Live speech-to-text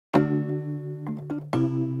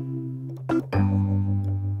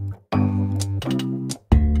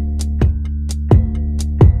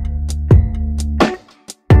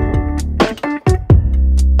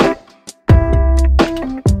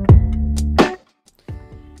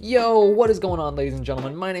Yo, what is going on, ladies and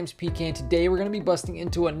gentlemen? My name's PK, and today we're going to be busting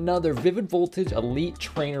into another Vivid Voltage Elite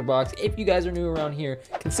Trainer box. If you guys are new around here,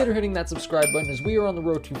 consider hitting that subscribe button as we are on the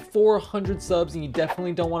road to 400 subs, and you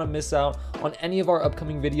definitely don't want to miss out on any of our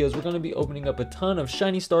upcoming videos. We're going to be opening up a ton of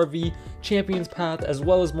Shiny Star V, Champions Path, as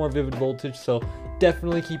well as more Vivid Voltage, so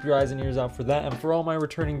definitely keep your eyes and ears out for that. And for all my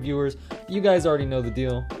returning viewers, you guys already know the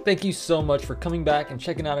deal. Thank you so much for coming back and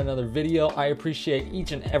checking out another video. I appreciate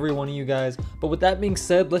each and every one of you guys. But with that being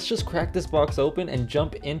said, let's just crack this box open and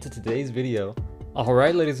jump into today's video.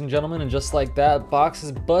 Alright, ladies and gentlemen, and just like that, box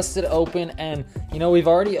is busted open. And you know, we've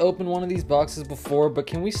already opened one of these boxes before, but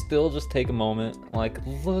can we still just take a moment? Like,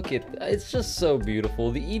 look at it's just so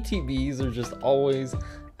beautiful. The ETBs are just always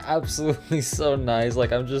absolutely so nice.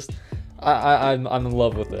 Like, I'm in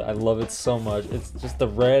love with it. I love it so much. It's just the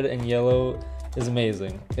red and yellow is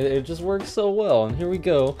amazing. It just works so well. And here we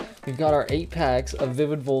go. We've got our 8 packs of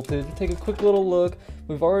Vivid Voltage. Take a quick little look.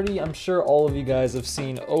 We've already, I'm sure all of you guys have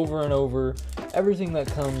seen over and over everything that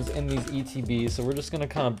comes in these ETBs. So we're just gonna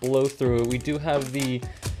kind of blow through it. We do have the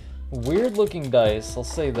weird looking dice. I'll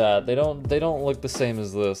say that. They don't look the same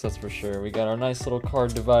as this, that's for sure. We got our nice little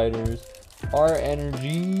card dividers. Our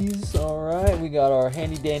energies, alright, we got our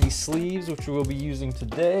handy dandy sleeves, which we will be using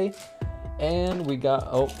today, and we got,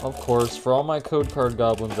 oh, of course, for all my code card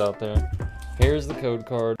goblins out there, here's the code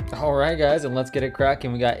card. Alright guys, and let's get it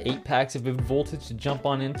cracking. We got 8 packs of Vivid Voltage to jump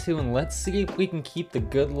on into, and let's see if we can keep the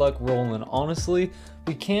good luck rolling. Honestly,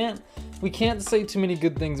 we can't say too many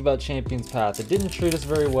good things about Champions Path. It didn't treat us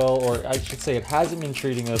very well, or I should say it hasn't been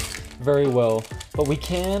treating us very well, but we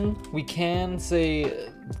cannot say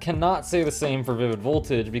the same for Vivid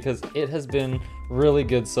Voltage because it has been really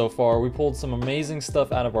good so far. We pulled some amazing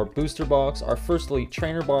stuff out of our booster box. Our first Elite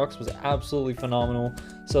Trainer box was absolutely phenomenal.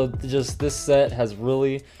 So just this set has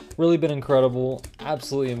really been incredible,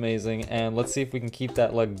 absolutely amazing, and let's see if we can keep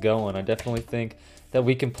that luck going. I definitely think that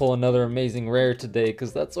we can pull another amazing rare today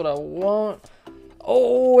because that's what I want.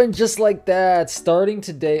 Oh, and just like that, starting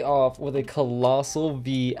today off with a Colossal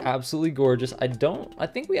V, absolutely gorgeous. I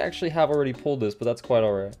think we actually have already pulled this, but that's quite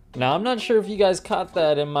all right. Now, I'm not sure if you guys caught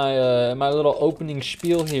that in my little opening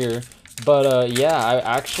spiel here, but yeah, I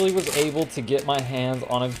actually was able to get my hands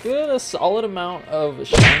on a solid amount of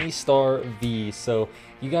Shiny Star V, so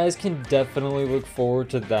you guys can definitely look forward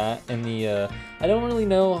to that in the, I don't really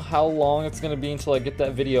know how long it's going to be until I get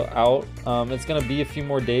that video out. It's going to be a few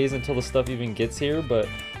more days until the stuff even gets here, but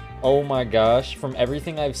oh my gosh, from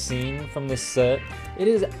everything I've seen from this set, it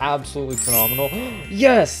is absolutely phenomenal.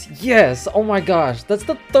 Yes, oh my gosh, that's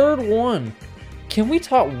the 3rd one. Can we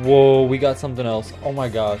talk, whoa, we got something else. Oh my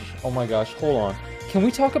gosh, hold on. Can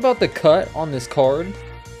we talk about the cut on this card?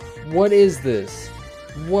 What is this?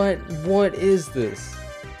 What is this?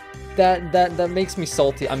 That makes me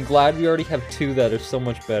salty. I'm glad we already have 2 that are so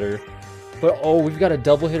much better. But oh, we've got a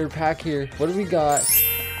double hitter pack here. What do we got?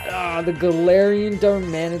 The Galarian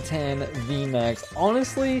Darmanitan VMAX.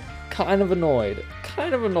 Honestly, kind of annoyed.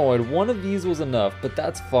 One of these was enough, but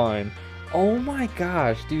that's fine. Oh my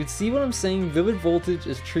gosh, dude, see what I'm saying? Vivid Voltage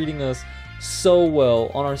is treating us so well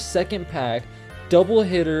on our 2nd pack. Double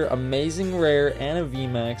hitter, amazing rare, and a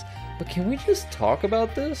VMAX. But can we just talk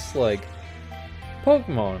about this? Like,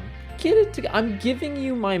 Pokemon, get it together. I'm giving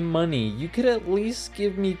you my money. You could at least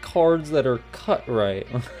give me cards that are cut right.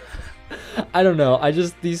 I don't know.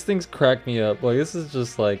 These things crack me up. Like, this is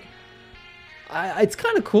just like, it's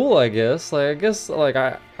kind of cool, I guess.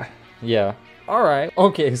 Yeah. Alright,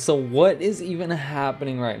 okay, so what is even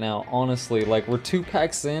happening right now? Honestly, like, we're 2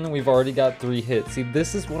 packs in and we've already got 3 hits. See,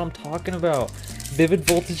 this is what I'm talking about. Vivid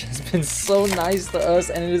Voltage has been so nice to us,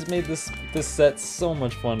 and it has made this set so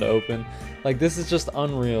much fun to open. Like, this is just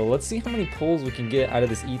unreal. Let's see how many pulls we can get out of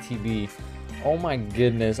this ETB. Oh my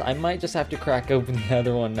goodness, I might just have to crack open the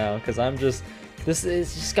other one now, because this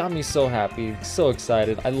has just got me so happy, so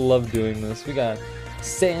excited. I love doing this. We got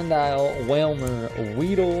Sandile, Whalmer,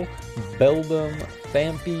 Weedle, Beldum,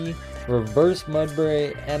 Fampi, Reverse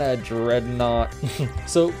Mudbray, and a Dreadnought.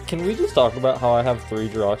 So, can we just talk about how I have 3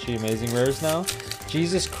 Jirachi Amazing Rares now?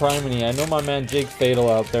 Jesus criminy, I know my man Jake Fatal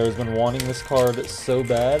out there has been wanting this card so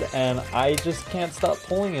bad, and I just can't stop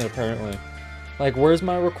pulling it, apparently. Like, where's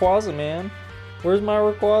my Rayquaza, man? Where's my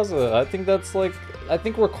Rayquaza? I think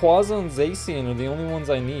Rayquaza and Zacian are the only ones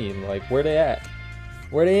I need. Like, where they at?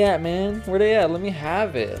 Where they at, man? Where they at? Let me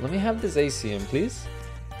have it. Let me have this Zacian, please.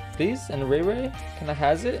 Please? And Ray Ray? Can I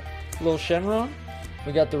has it? Little Shenron?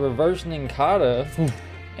 We got the reverse Nincada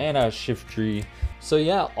and a Shiftry. So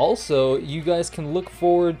yeah, also, you guys can look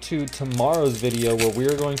forward to tomorrow's video where we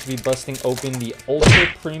are going to be busting open the Ultra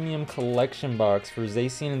Premium Collection Box for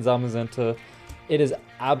Zacian and Zamazenta. It is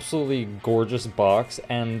absolutely gorgeous box,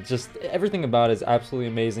 and just everything about it is absolutely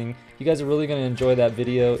amazing. You guys are really gonna enjoy that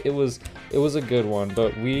video. It was a good one,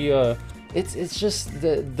 but we it's just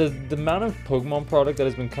the amount of Pokemon product that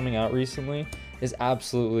has been coming out recently is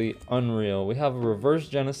absolutely unreal. We have a reverse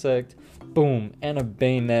Genesect, boom, and a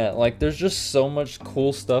Bayonet. Like, there's just so much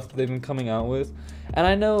cool stuff that they've been coming out with. And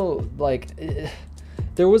I know, like,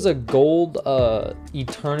 there was a gold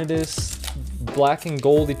Eternatus, black and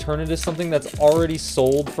gold Eternatus, something that's already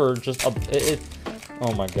sold for just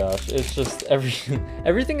oh my gosh, it's just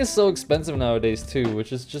everything is so expensive nowadays too, which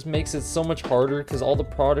just makes it so much harder because all the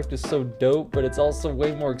product is so dope, but it's also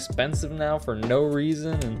way more expensive now for no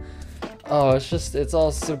reason. And oh, it's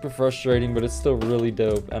all super frustrating, but it's still really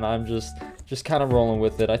dope, and I'm just kind of rolling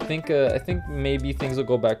with it. I think maybe things will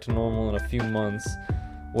go back to normal in a few months,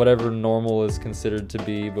 whatever normal is considered to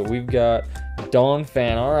be. But we've got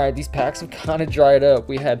Dongfan. All right, these packs have kind of dried up.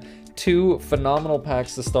 We had 2 phenomenal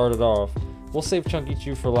packs to start it off. We'll save Chunky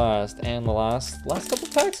Chew for last, and the last couple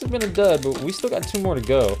packs have been a dud, but we still got 2 more to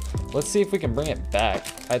go. Let's see if we can bring it back.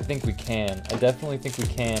 I think we can. I definitely think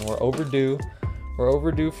we can. We're overdue. We're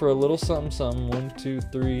overdue for a little something. 1, 2,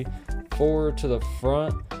 3, 4 to the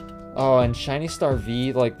front. Oh, and Shiny Star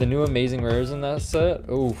V, like the new amazing rares in that set.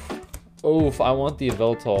 Oof, I want the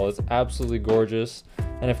Yveltal. It's absolutely gorgeous.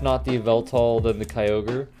 And if not the Yveltal, then the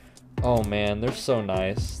Kyogre. Oh man, they're so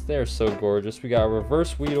nice. They're so gorgeous. We got a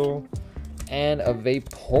reverse Weedle and a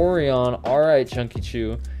Vaporeon. All right, Chunky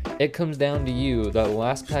Chew, it comes down to you. That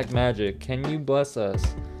last pack magic. Can you bless us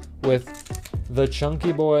with the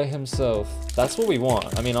Chunky Boy himself? That's what we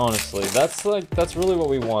want. I mean, honestly, that's really what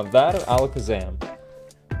we want. That or Alakazam.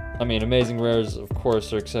 I mean, amazing rares, of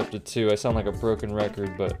course, are accepted too. I sound like a broken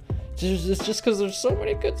record, but it's just because there's so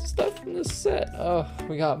many good stuff in this set. Oh,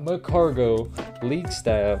 we got Macargo, League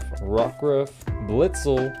Staff, Rockruff,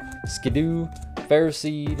 Blitzel, Skidoo,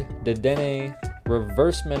 Ferroseed, Dedenne,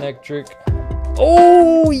 Reverse Manectric.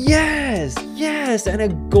 Oh, yes! Yes! And a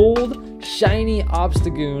gold shiny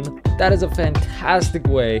Obstagoon. That is a fantastic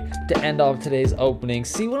way to end off today's opening.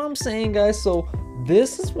 See what I'm saying, guys? So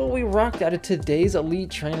this is what we rocked out of today's Elite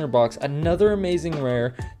Trainer box. Another amazing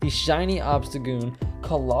rare, the shiny Obstagoon,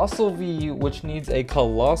 Colossal V, which needs a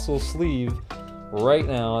colossal sleeve right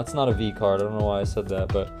now. It's not a V card. I don't know why I said that,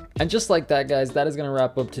 but... And just like that, guys, that is going to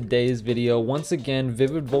wrap up today's video. Once again,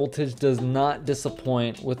 Vivid Voltage does not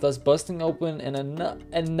disappoint with us busting open in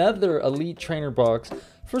another Elite Trainer box.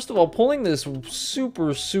 First of all, pulling this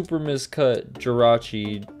super miscut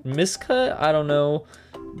Jirachi. Miscut? I don't know.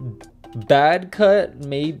 Bad cut,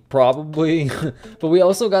 maybe, probably. But we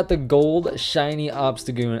also got the gold shiny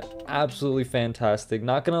Obstagoon. Absolutely fantastic.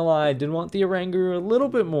 Not gonna lie, I did want the Oranguru a little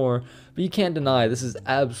bit more, but you can't deny this is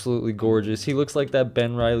absolutely gorgeous. He looks like that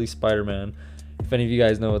Ben Reilly Spider-Man, if any of you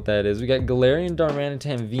guys know what that is. We got Galarian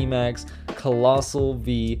Darmanitan VMAX, Colossal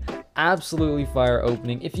V. Absolutely fire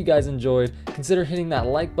opening. If you guys enjoyed, consider hitting that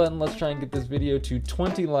like button. Let's try and get this video to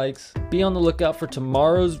 20 likes. Be on the lookout for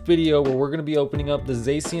tomorrow's video where we're going to be opening up the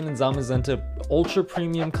Zacian and Zamazenta Ultra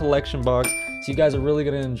Premium Collection box. So you guys are really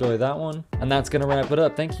going to enjoy that one. And that's going to wrap it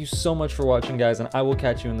up. Thank you so much for watching, guys, and I will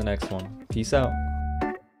catch you in the next one. Peace out.